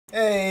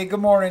Hey, good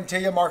morning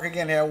to you. Mark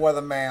again here,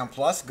 WeatherMan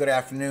Plus. Good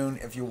afternoon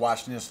if you're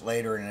watching this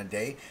later in the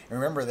day. And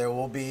remember, there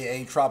will be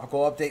a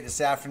tropical update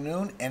this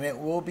afternoon, and it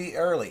will be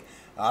early.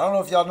 I don't know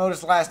if y'all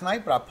noticed last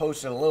night, but I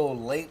posted a little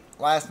late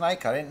last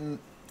night. I didn't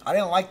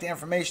like the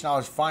information I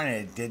was finding.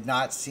 It did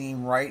not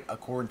seem right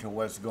according to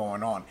what's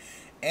going on,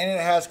 and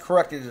it has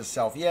corrected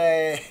itself.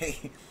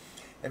 Yay!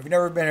 If you've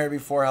never been here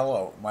before,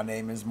 hello. My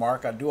name is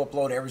Mark. I do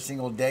upload every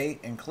single day,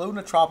 including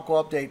a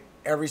tropical update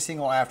every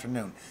single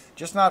afternoon.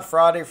 Just not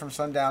Friday from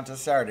sundown to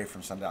Saturday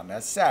from sundown.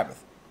 That's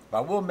Sabbath. But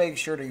I will make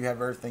sure that you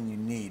have everything you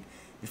need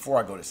before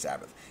I go to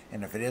Sabbath.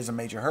 And if it is a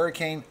major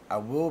hurricane, I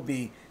will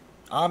be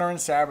honoring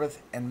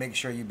Sabbath and make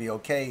sure you be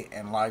okay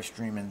and live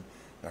streaming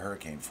the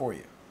hurricane for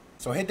you.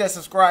 So hit that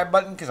subscribe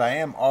button because I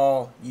am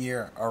all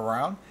year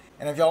around.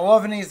 And if y'all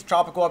loving these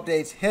tropical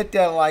updates, hit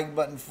that like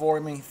button for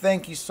me.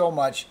 Thank you so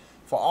much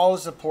for all the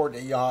support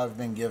that y'all have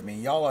been giving me.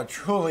 Y'all are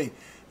truly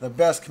the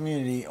best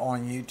community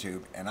on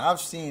YouTube, and I've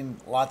seen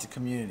lots of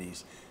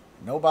communities.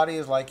 Nobody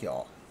is like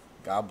y'all.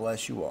 God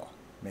bless you all.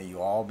 May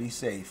you all be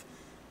safe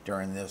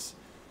during this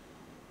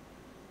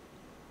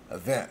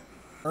event.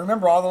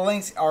 Remember, all the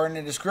links are in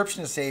the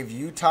description to save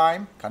you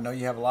time. I know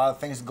you have a lot of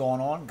things going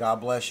on.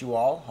 God bless you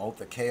all. Hope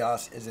the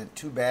chaos isn't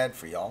too bad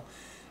for y'all.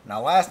 Now,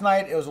 last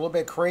night it was a little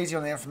bit crazy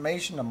on the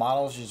information. The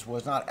models just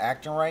was not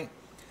acting right.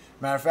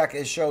 Matter of fact,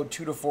 it showed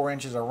 2 to 4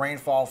 inches of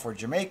rainfall for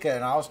Jamaica,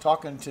 and I was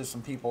talking to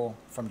some people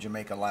from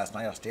Jamaica last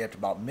night. I stayed up to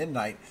about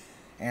midnight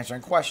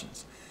answering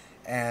questions,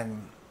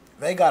 and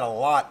they got a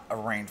lot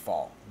of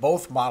rainfall.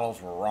 Both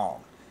models were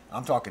wrong.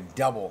 I'm talking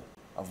double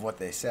of what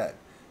they said.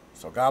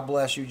 So God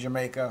bless you,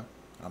 Jamaica.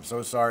 I'm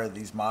so sorry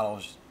these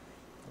models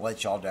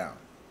let y'all down.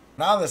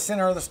 Now the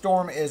center of the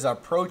storm is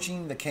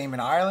approaching the Cayman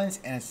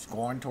Islands, and it's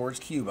going towards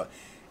Cuba.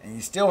 And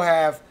you still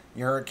have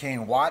your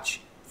hurricane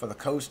watch for the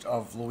coast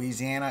of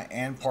Louisiana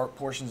and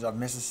portions of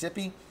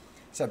Mississippi,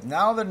 except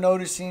now they're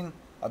noticing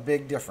a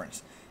big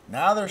difference.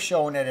 Now they're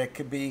showing that it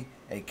could be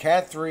a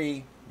Cat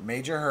 3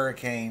 major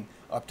hurricane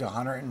up to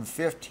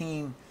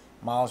 115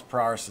 miles per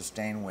hour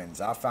sustained winds.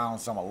 I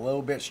found some a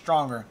little bit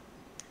stronger,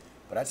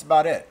 but that's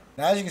about it.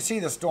 Now, as you can see,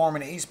 the storm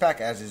in the East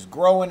Pac, as it's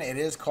growing, it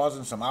is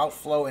causing some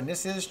outflow, and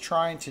this is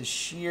trying to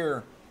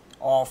shear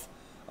off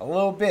a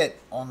little bit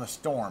on the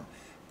storm,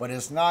 but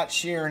it's not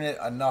shearing it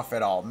enough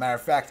at all. Matter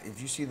of fact,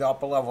 if you see the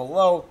upper level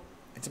low,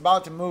 it's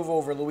about to move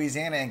over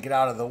Louisiana and get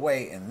out of the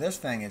way, and this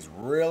thing is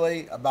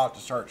really about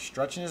to start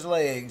stretching its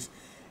legs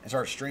and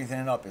start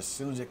strengthening up as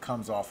soon as it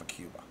comes off of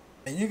Cuba.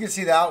 And you can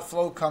see the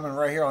outflow coming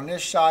right here on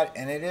this shot,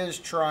 and it is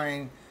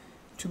trying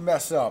to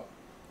mess up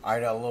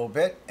Ida a little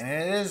bit, and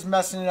it is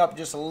messing it up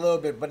just a little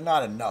bit, but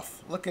not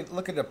enough. Look at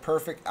the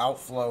perfect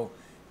outflow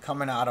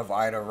coming out of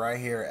Ida right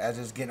here as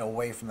it's getting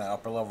away from that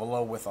upper level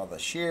low with all the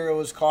shear it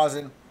was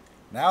causing.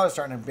 Now it's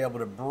starting to be able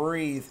to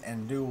breathe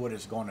and do what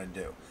it's going to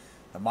do.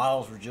 The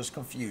models were just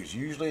confused.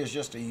 Usually it's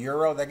just a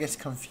Euro that gets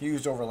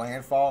confused over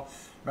landfall.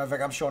 Matter of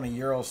fact, I'm showing a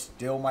Euro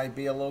still might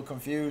be a little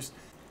confused.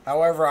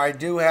 However, I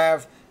do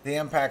have the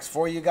impacts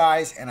for you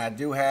guys, and I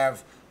do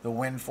have the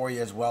wind for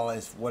you as well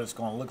as what it's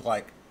going to look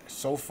like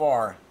so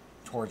far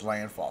towards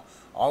landfall.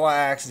 All I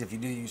ask is if you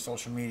do use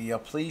social media,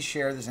 please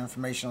share this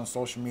information on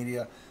social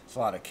media. There's a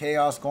lot of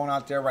chaos going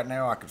out there right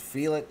now. I could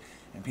feel it,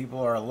 and people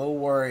are a little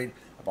worried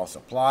about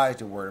supplies.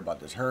 They're worried about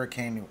this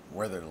hurricane,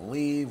 whether to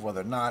leave,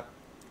 whether not.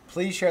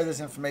 Please share this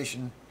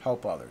information,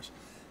 help others.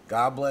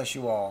 God bless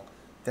you all.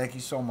 Thank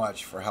you so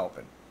much for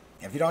helping.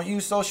 If you don't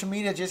use social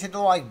media, just hit the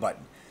like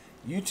button.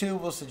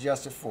 YouTube will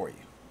suggest it for you.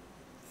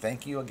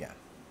 Thank you again.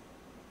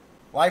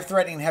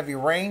 Life-threatening heavy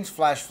rains,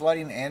 flash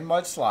flooding, and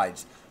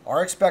mudslides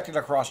are expected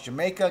across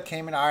Jamaica,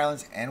 Cayman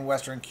Islands, and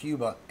western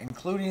Cuba,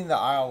 including the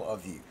Isle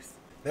of Youth.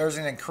 There is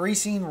an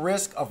increasing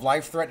risk of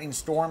life-threatening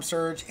storm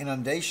surge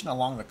inundation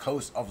along the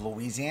coast of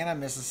Louisiana,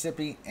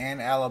 Mississippi,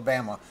 and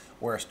Alabama,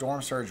 where a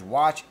storm surge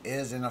watch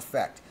is in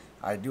effect.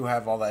 I do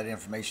have all that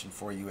information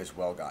for you as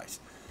well,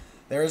 guys.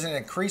 There is an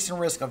increasing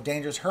risk of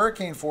dangerous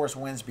hurricane-force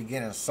winds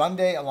beginning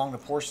Sunday along the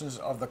portions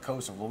of the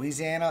coast of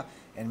Louisiana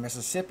and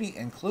Mississippi,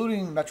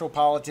 including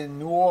metropolitan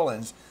New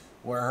Orleans,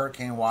 where a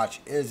hurricane watch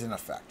is in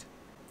effect.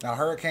 Now,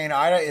 Hurricane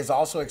Ida is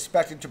also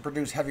expected to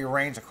produce heavy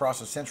rains across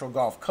the central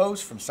Gulf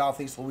Coast from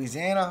southeast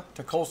Louisiana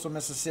to coastal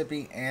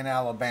Mississippi and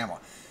Alabama,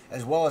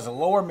 as well as the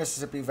lower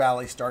Mississippi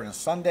Valley starting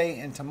Sunday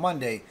into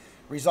Monday,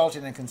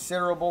 resulting in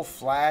considerable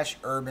flash,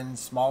 urban,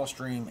 small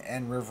stream,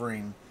 and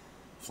riverine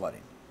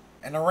flooding.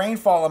 And the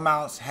rainfall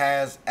amounts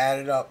has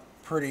added up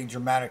pretty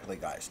dramatically,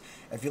 guys.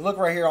 If you look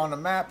right here on the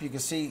map, you can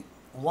see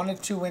 1 to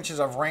 2 inches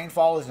of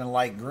rainfall is in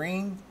light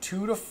green,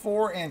 2 to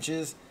 4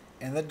 inches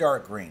in the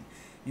dark green.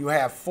 You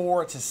have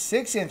 4 to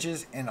 6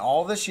 inches in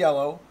all this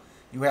yellow.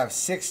 You have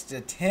 6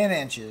 to 10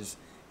 inches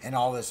in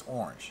all this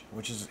orange,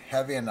 which is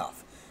heavy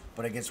enough,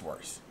 but it gets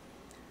worse.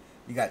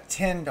 You got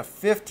 10 to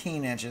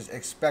 15 inches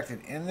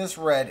expected in this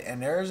red,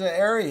 and there's an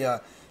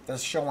area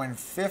that's showing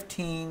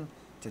 15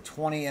 to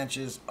 20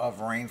 inches of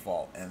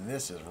rainfall, and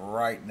this is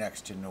right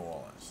next to New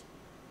Orleans.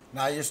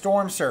 Now your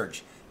storm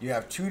surge, you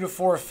have 2 to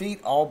 4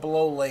 feet all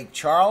below Lake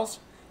Charles.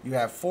 You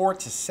have 4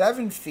 to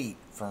 7 feet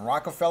from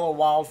Rockefeller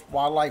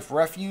Wildlife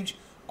Refuge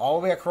all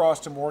the way across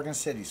to Morgan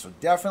City. So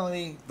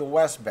definitely the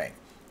West Bank.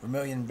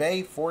 Vermilion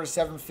Bay, 4 to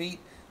 7 feet.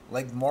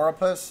 Lake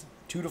Maurepas,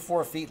 2 to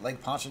 4 feet.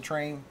 Lake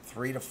Pontchartrain,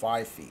 3 to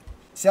 5 feet.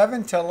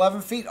 7 to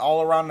 11 feet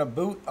all around the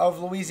boot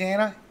of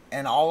Louisiana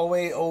and all the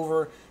way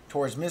over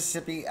towards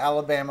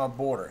Mississippi-Alabama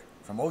border.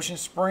 From Ocean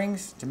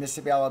Springs to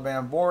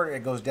Mississippi-Alabama border,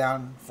 it goes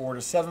down 4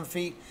 to 7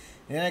 feet.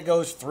 And then it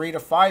goes 3 to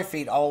 5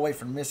 feet all the way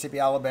from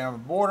Mississippi-Alabama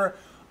border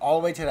all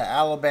the way to the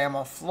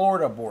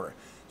Alabama-Florida border.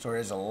 So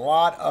there's a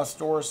lot of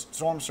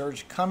storm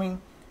surge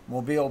coming.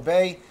 Mobile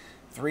Bay,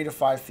 3 to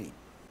 5 feet.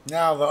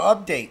 Now the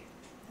update.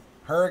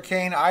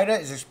 Hurricane Ida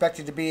is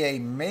expected to be a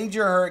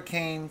major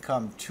hurricane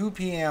come 2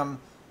 p.m.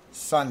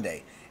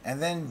 Sunday,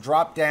 and then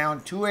drop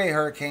down to a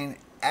hurricane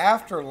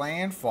after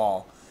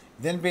landfall,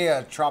 then be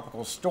a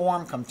tropical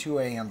storm come 2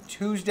 a.m.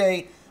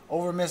 Tuesday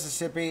over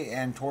Mississippi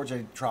and towards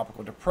a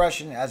tropical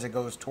depression as it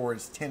goes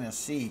towards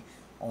Tennessee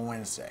on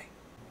Wednesday.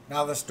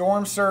 Now the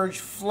storm surge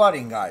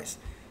flooding, guys.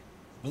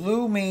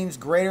 Blue means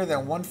greater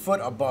than 1 foot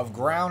above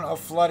ground of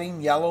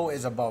flooding. Yellow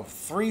is above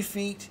 3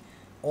 feet.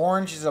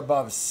 Orange is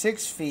above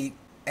 6 feet.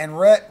 And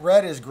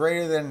red is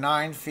greater than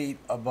 9 feet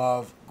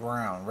above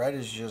ground. Red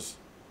is just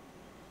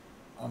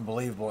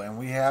unbelievable. And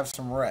we have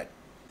some red.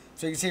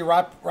 So you can see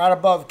right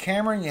above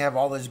Cameron, you have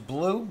all this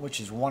blue,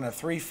 which is 1 to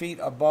 3 feet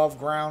above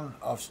ground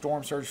of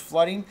storm surge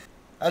flooding.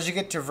 As you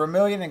get to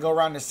Vermilion and go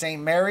around to St.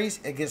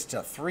 Mary's, it gets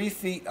to 3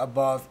 feet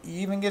above.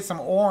 You even get some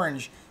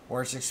orange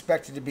where it's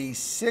expected to be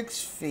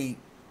 6 feet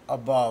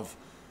above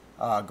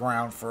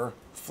ground for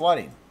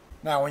flooding.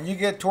 Now, when you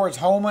get towards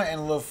Houma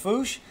and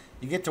Lafourche,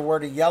 you get to where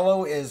the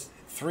yellow is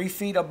 3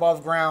 feet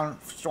above ground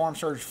storm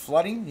surge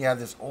flooding. You have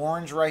this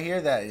orange right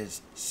here that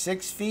is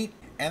 6 feet.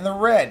 And the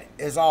red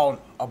is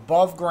all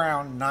above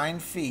ground 9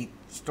 feet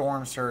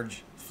storm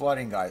surge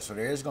flooding, guys. So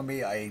there is going to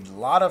be a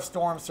lot of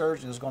storm surge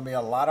and there's going to be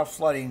a lot of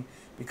flooding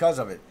because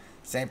of it.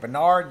 St.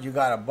 Bernard, you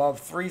got above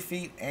 3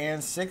 feet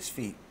and 6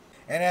 feet.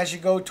 And as you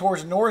go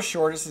towards North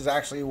Shore, this is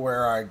actually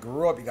where I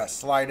grew up. You got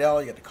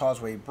Slidell, you got the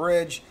Causeway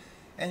Bridge,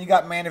 and you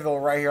got Mandeville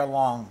right here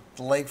along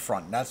the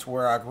lakefront. That's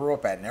where I grew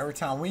up at. And every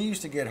time we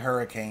used to get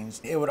hurricanes,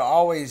 it would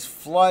always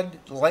flood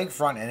the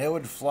lakefront, and it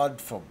would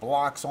flood for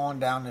blocks on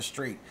down the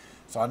street.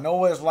 So I know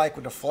what it's like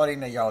with the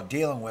flooding that y'all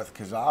dealing with,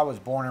 because I was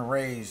born and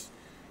raised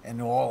in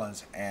New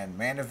Orleans, and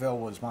Mandeville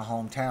was my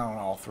hometown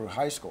all through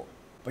high school.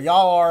 But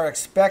y'all are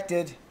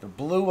expected the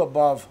blue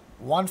above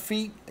 1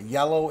 feet, the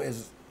yellow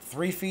is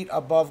 3 feet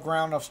above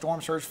ground of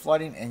storm surge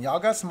flooding, and y'all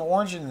got some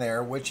orange in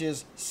there, which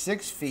is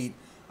 6 feet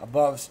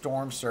above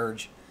storm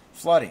surge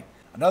flooding.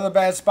 Another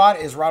bad spot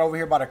is right over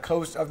here by the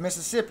coast of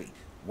Mississippi.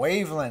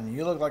 Waveland,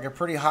 you look like a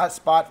pretty hot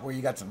spot where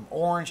you got some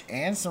orange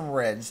and some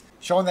reds,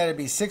 showing that it'd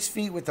be 6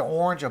 feet with the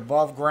orange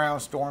above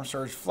ground storm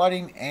surge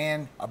flooding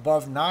and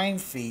above 9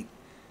 feet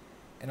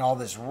in all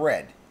this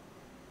red.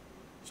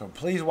 So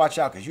please watch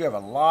out because you have a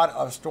lot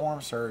of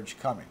storm surge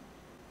coming.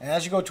 And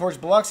as you go towards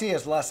Biloxi,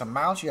 it's less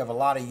amounts. You have a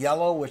lot of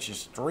yellow, which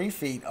is 3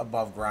 feet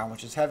above ground,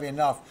 which is heavy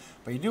enough.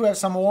 But you do have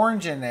some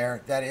orange in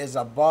there that is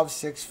above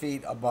 6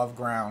 feet above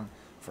ground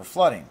for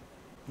flooding.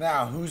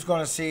 Now, who's going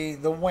to see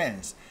the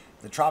winds?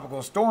 The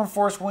tropical storm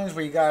force winds,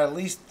 where you got at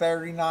least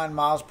 39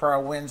 miles per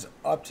hour winds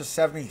up to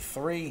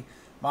 73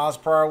 miles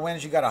per hour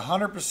winds. You got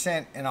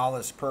 100% in all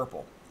this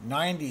purple,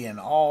 90 in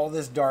all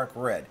this dark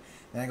red.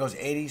 Then it goes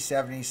 80,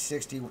 70,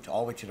 60,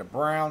 all the way to the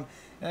brown.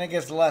 Then it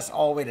gets less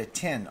all the way to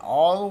 10,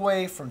 all the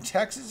way from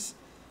Texas,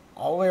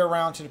 all the way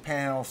around to the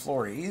Panhandle of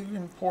Florida.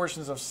 Even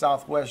portions of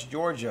southwest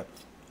Georgia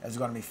is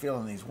going to be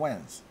feeling these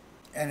winds.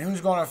 And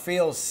who's going to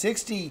feel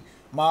 60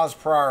 miles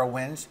per hour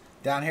winds?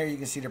 Down here you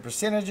can see the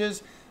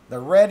percentages. The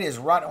red is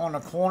right on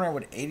the corner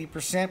with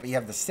 80%, but you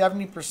have the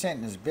 70%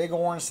 in this big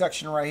orange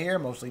section right here,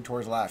 mostly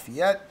towards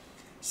Lafayette.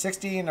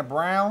 60 in the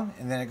brown,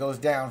 and then it goes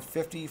down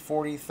 50,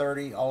 40,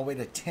 30, all the way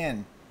to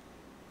 10.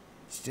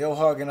 Still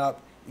hugging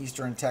up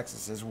eastern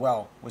Texas as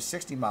well with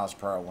 60 miles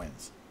per hour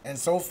winds. And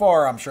so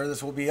far, I'm sure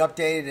this will be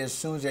updated as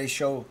soon as they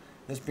show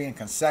this being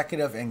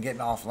consecutive and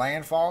getting off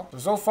landfall.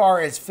 So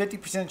far, it's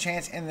 50%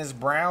 chance in this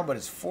brown, but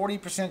it's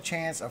 40%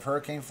 chance of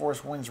hurricane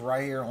force winds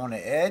right here on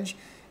the edge.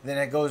 Then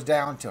it goes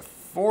down to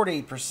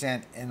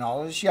 40% in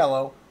all this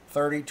yellow,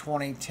 30,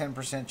 20,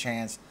 10%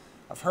 chance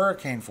of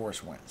hurricane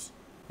force winds.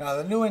 Now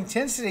the new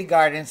intensity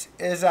guidance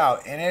is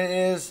out and it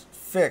is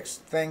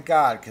fixed, thank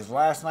God, because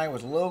last night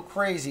was a little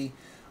crazy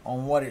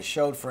on what it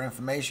showed for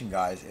information,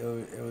 guys.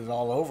 It was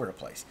all over the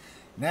place.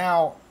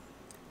 Now,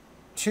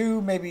 2,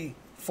 maybe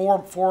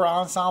 4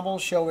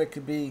 ensembles show it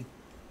could be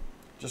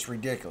just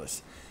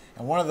ridiculous.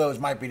 And one of those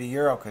might be the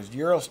Euro, because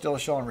Euro's still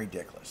showing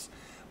ridiculous.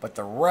 But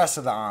the rest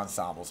of the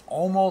ensembles,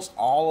 almost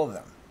all of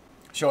them,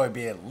 show it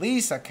be at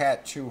least a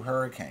Cat 2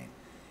 hurricane.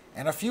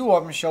 And a few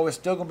of them show it's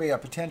still going to be a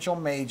potential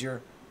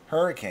major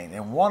hurricane.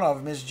 And one of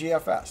them is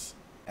GFS.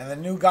 And the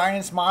new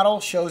guidance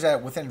model shows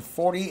that within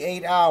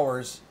 48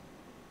 hours,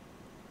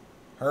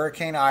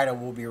 Hurricane Ida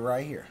will be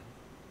right here.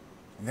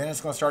 And then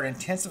it's going to start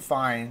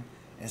intensifying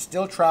and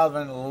still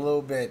traveling a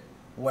little bit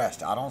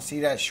west. I don't see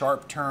that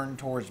sharp turn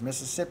towards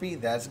Mississippi.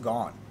 That's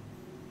gone.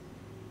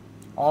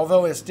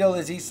 Although it still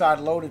is east side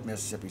loaded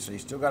Mississippi, so you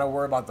still got to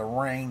worry about the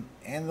rain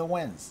and the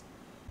winds.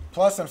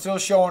 Plus, I'm still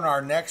showing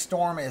our next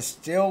storm is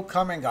still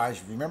coming,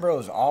 guys. Remember, it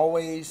was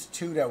always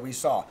 2 that we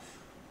saw.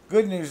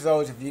 Good news,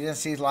 though, is if you didn't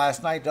see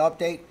last night, the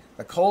update,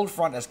 the cold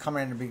front that's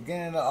coming in the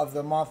beginning of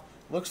the month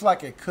looks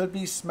like it could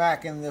be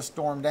smacking this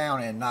storm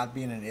down and not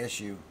being an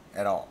issue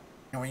at all.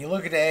 And when you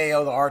look at the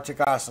AO, the Arctic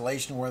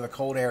Oscillation, where the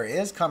cold air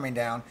is coming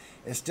down,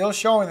 it's still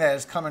showing that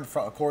it's coming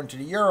from, according to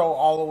the Euro,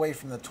 all the way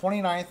from the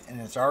 29th,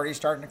 and it's already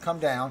starting to come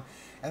down.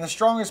 And the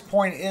strongest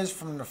point is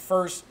from the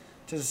 1st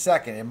to the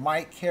 2nd. It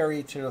might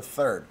carry to the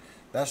 3rd.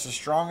 That's the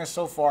strongest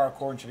so far,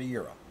 according to the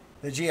Euro.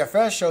 The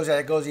GFS shows that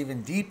it goes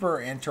even deeper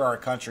into our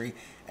country,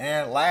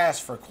 and it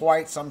lasts for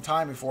quite some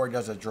time before it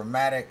does a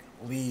dramatic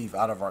leave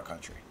out of our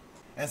country.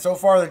 And so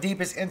far, the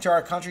deepest into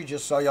our country,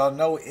 just so y'all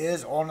know,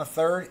 is on the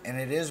 3rd, and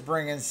it is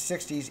bringing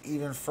 60s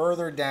even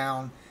further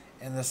down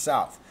in the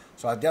south.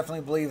 So I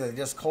definitely believe that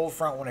this cold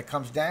front, when it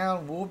comes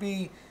down, will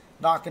be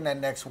knocking that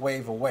next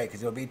wave away,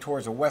 because it'll be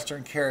towards the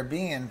Western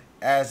Caribbean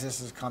as this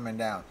is coming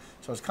down.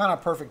 So it's kind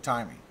of perfect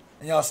timing.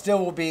 And y'all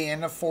still will be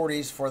in the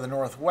 40s for the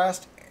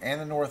Northwest and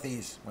the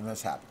Northeast when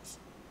this happens.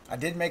 I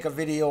did make a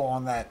video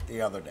on that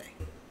the other day.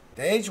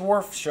 The age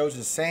wharf shows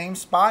the same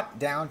spot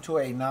down to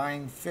a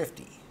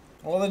 950.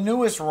 Well, the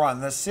newest run,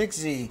 the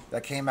 6Z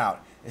that came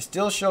out, it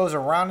still shows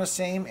around the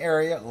same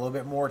area, a little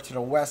bit more to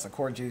the west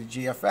according to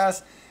the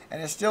GFS,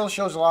 and it still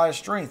shows a lot of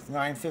strength,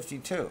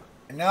 952.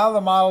 And now the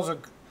models are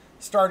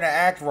starting to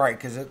act right,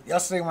 because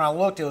yesterday when I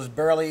looked, it was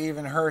barely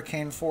even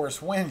hurricane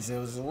force winds. It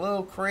was a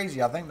little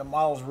crazy. I think the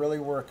models really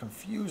were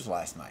confused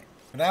last night.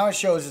 But now it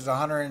shows it's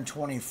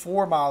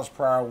 124 miles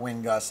per hour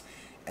wind gusts,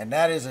 and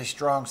that is a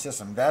strong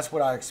system. That's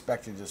what I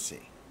expected to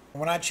see.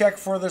 When I check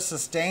for the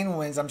sustained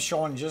winds, I'm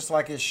showing just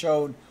like it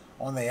showed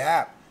on the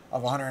app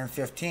of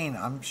 115.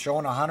 I'm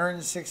showing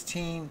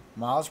 116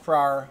 miles per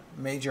hour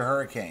major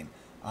hurricane.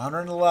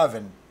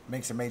 111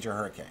 makes a major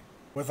hurricane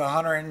with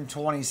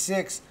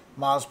 126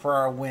 miles per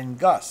hour wind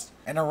gusts.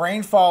 And the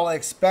rainfall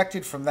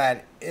expected from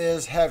that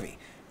is heavy.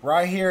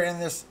 Right here in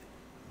this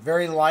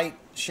very light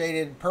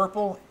shaded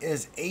purple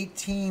is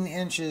 18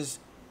 inches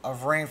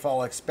of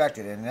rainfall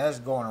expected, and that's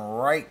going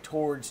right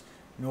towards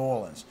New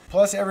Orleans.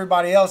 Plus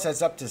everybody else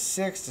that's up to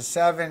 6 to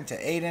 7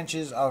 to 8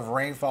 inches of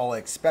rainfall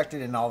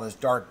expected in all this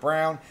dark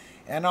brown.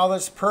 And all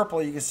this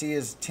purple you can see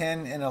is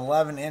 10 and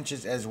 11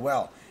 inches as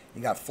well.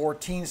 You got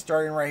 14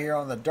 starting right here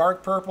on the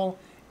dark purple,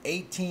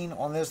 18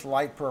 on this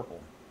light purple.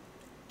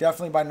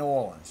 Definitely by New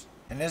Orleans.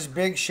 And this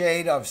big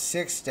shade of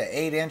 6 to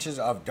 8 inches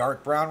of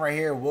dark brown right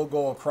here will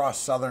go across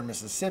southern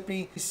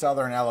Mississippi,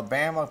 southern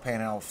Alabama,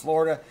 Panhandle,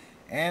 Florida,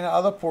 and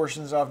other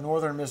portions of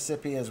northern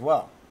Mississippi as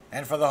well.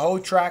 And for the whole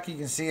track, you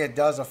can see it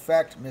does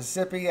affect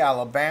Mississippi,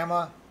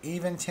 Alabama,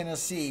 even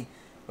Tennessee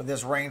with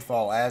this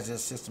rainfall as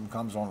this system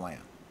comes on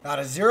land. Now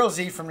the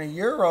 0Z from the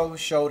Euro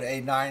showed a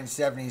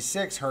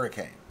 976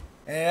 hurricane.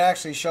 And it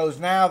actually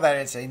shows now that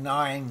it's a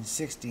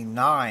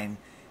 969,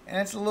 and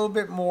it's a little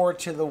bit more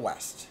to the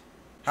west.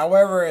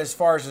 However, as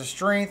far as the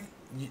strength,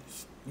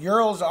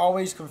 Euro's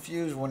always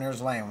confused when there's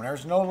land. When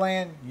there's no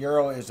land,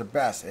 Euro is the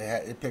best.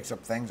 It picks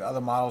up things other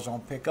models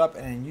don't pick up,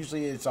 and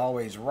usually it's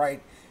always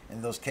right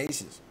in those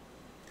cases.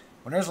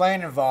 When there's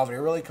land involved, it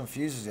really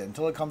confuses it.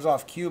 Until it comes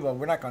off Cuba,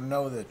 we're not going to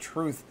know the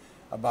truth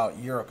about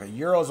Euro, because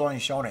Euro's only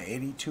shown at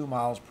 82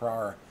 miles per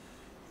hour,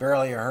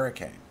 barely a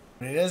hurricane.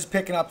 But it is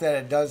picking up that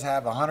it does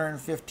have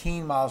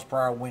 115 miles per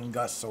hour wind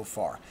gusts so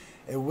far.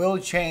 It will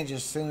change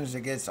as soon as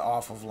it gets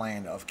off of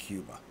land of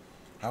Cuba.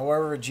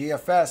 However,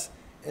 GFS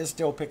is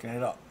still picking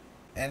it up.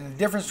 And the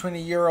difference between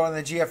the Euro and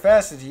the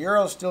GFS is the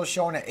Euro is still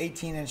showing at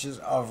 18 inches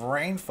of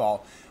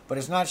rainfall, but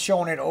it's not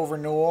showing it over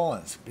New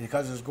Orleans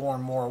because it's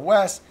going more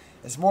west.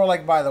 It's more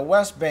like by the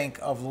west bank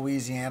of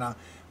Louisiana,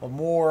 but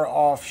more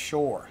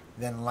offshore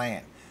than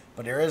land.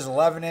 But there is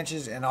 11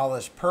 inches in all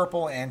this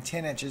purple and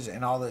 10 inches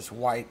in all this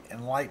white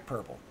and light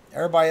purple.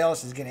 Everybody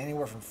else is getting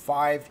anywhere from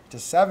 5 to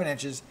 7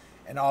 inches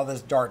in all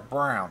this dark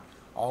brown,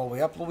 all the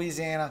way up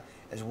Louisiana,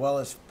 as well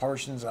as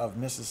portions of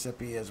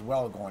Mississippi as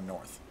well going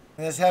north.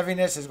 And this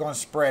heaviness is going to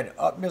spread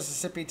up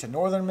Mississippi to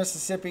northern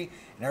Mississippi,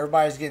 and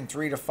everybody's getting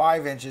 3 to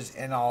 5 inches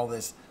in all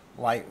this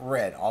light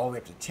red, all the way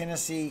up to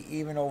Tennessee,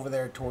 even over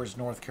there towards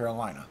North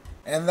Carolina.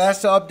 And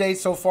that's the update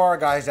so far,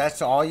 guys.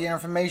 That's all your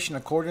information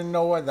according to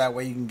NOAA. That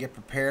way you can get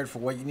prepared for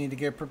what you need to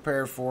get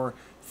prepared for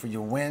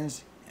your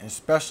winds, and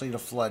especially the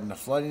flooding. The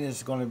flooding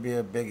is going to be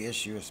a big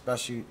issue,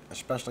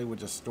 especially with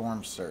the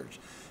storm surge.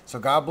 So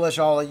God bless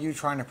all of you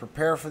trying to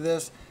prepare for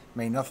this.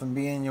 May nothing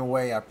be in your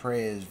way. I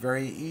pray it is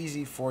very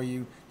easy for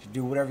you to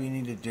do whatever you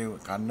need to do.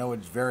 I know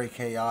it's very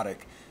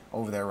chaotic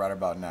over there right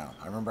about now.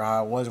 I remember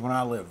how it was when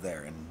I lived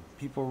there, and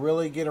people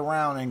really get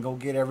around and go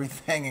get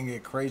everything and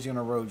get crazy on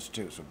the roads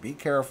too. So be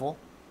careful,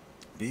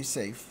 be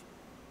safe.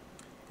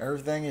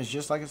 Everything is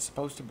just like it's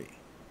supposed to be.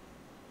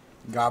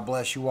 God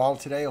bless you all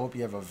today. I hope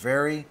you have a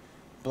very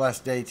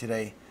blessed day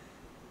today.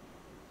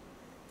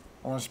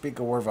 I want to speak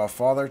a word of our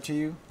Father to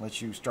you. Let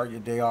you start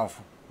your day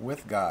off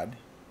with God.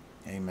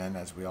 Amen,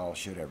 as we all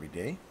should every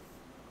day.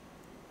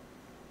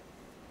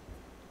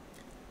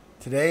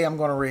 Today I'm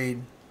going to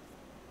read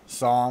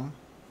Psalm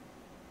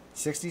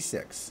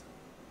 66.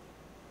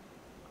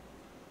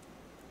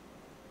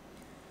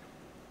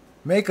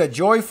 Make a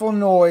joyful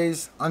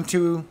noise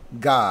unto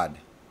God,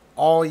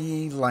 all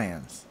ye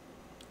lands.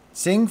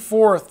 Sing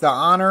forth the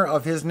honor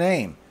of his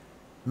name.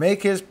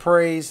 Make his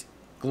praise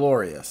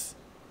glorious.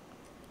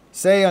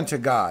 Say unto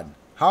God,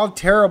 how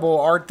terrible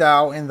art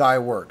thou in thy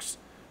works!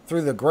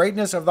 Through the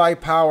greatness of thy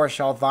power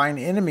shall thine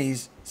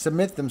enemies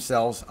submit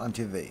themselves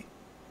unto thee.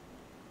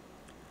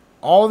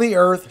 All the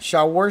earth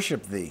shall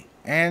worship thee,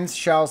 and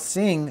shall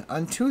sing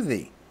unto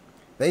thee.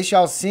 They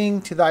shall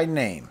sing to thy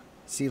name,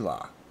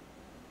 Selah.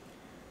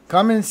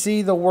 Come and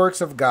see the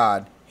works of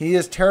God. He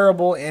is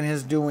terrible in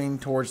his doing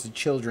towards the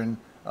children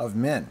of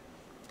men.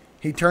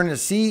 He turned the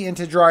sea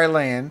into dry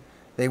land.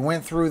 They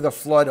went through the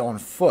flood on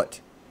foot.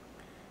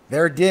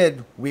 There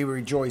did we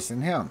rejoice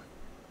in him.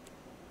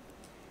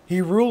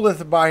 He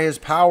ruleth by his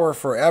power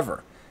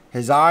forever.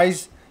 His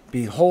eyes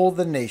behold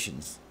the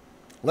nations.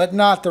 Let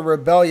not the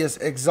rebellious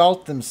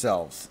exalt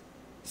themselves.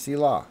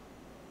 Selah.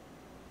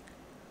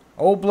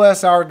 O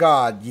bless our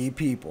God, ye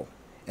people,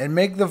 and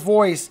make the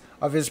voice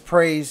of his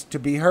praise to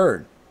be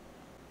heard,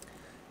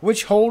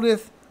 which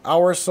holdeth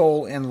our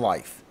soul in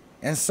life,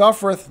 and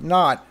suffereth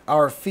not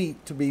our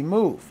feet to be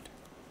moved.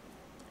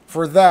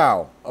 For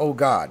thou, O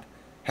God,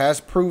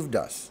 hast proved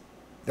us.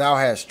 Thou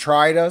hast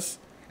tried us,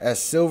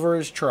 as silver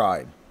is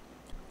tried.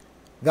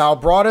 Thou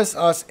broughtest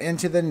us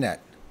into the net.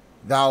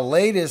 Thou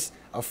laidest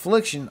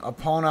affliction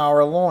upon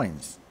our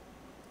loins.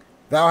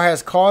 Thou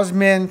hast caused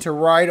men to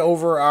ride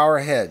over our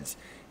heads.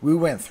 We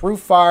went through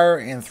fire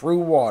and through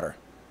water,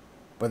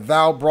 but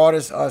thou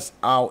broughtest us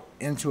out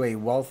into a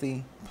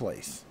wealthy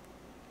place.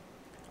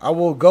 I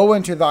will go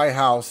into thy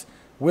house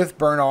with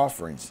burnt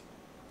offerings.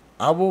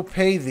 I will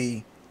pay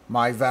thee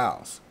my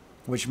vows,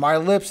 which my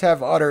lips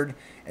have uttered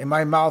and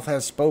my mouth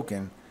has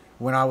spoken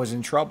when I was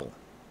in trouble.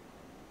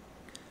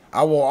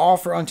 I will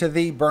offer unto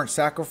thee burnt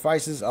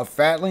sacrifices of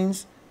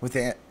fatlings with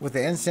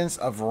the incense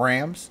of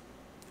rams.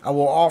 I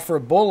will offer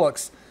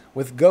bullocks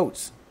with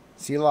goats.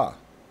 Selah.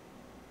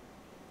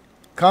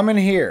 Come and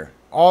hear,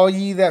 all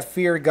ye that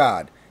fear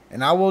God,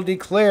 and I will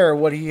declare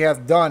what he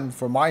hath done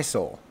for my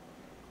soul.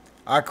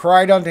 I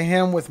cried unto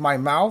him with my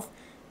mouth.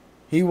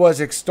 He was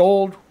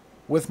extolled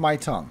with my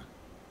tongue.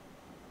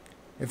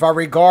 If I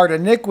regard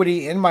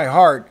iniquity in my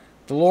heart,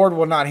 the Lord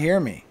will not hear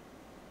me.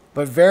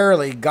 But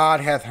verily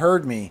God hath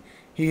heard me.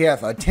 He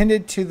hath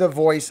attended to the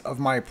voice of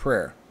my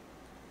prayer.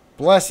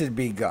 Blessed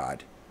be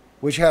God,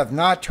 which hath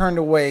not turned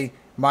away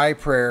my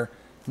prayer,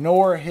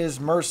 nor his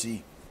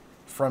mercy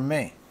from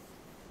me.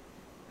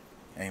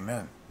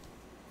 Amen.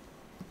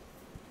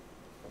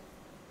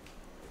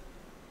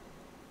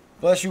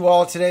 Bless you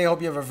all today.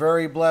 Hope you have a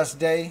very blessed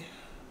day.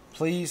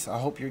 Please, I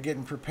hope you're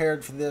getting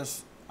prepared for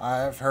this.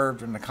 I've heard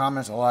from the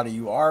comments a lot of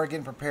you are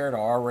getting prepared or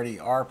already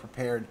are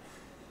prepared.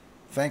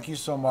 Thank you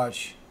so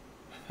much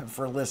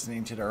for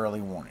listening to the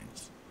early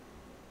warnings.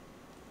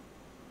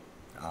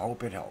 I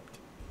hope it helped.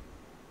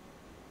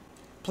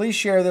 Please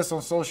share this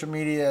on social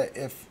media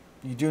if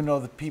you do know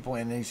the people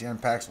in these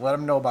impacts. Let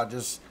them know about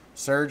this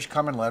surge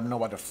coming. Let them know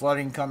about the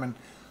flooding coming.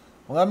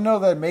 Let them know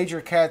that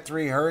major Cat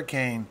 3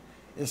 hurricane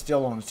is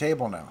still on the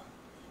table now.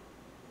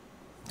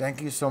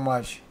 Thank you so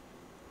much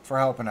for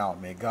helping out.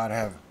 May God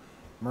have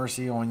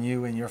mercy on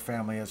you and your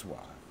family as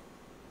well.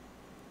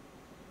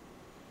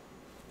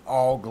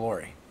 All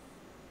glory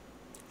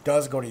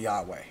does go to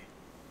Yahweh,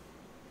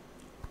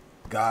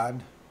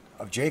 God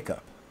of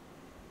Jacob,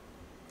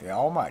 the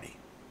Almighty.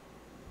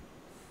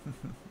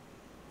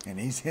 And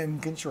he's in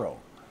control.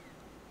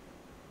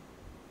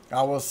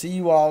 I will see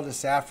you all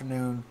this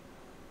afternoon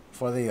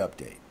for the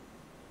update.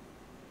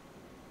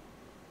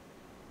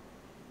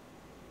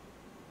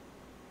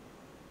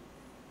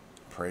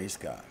 Praise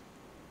God.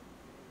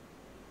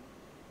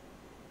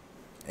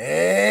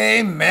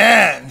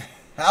 Amen.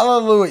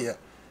 Hallelujah.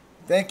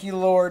 Thank you,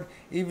 Lord.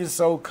 Even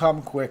so,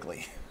 come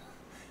quickly.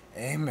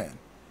 Amen.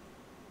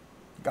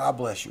 God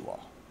bless you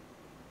all.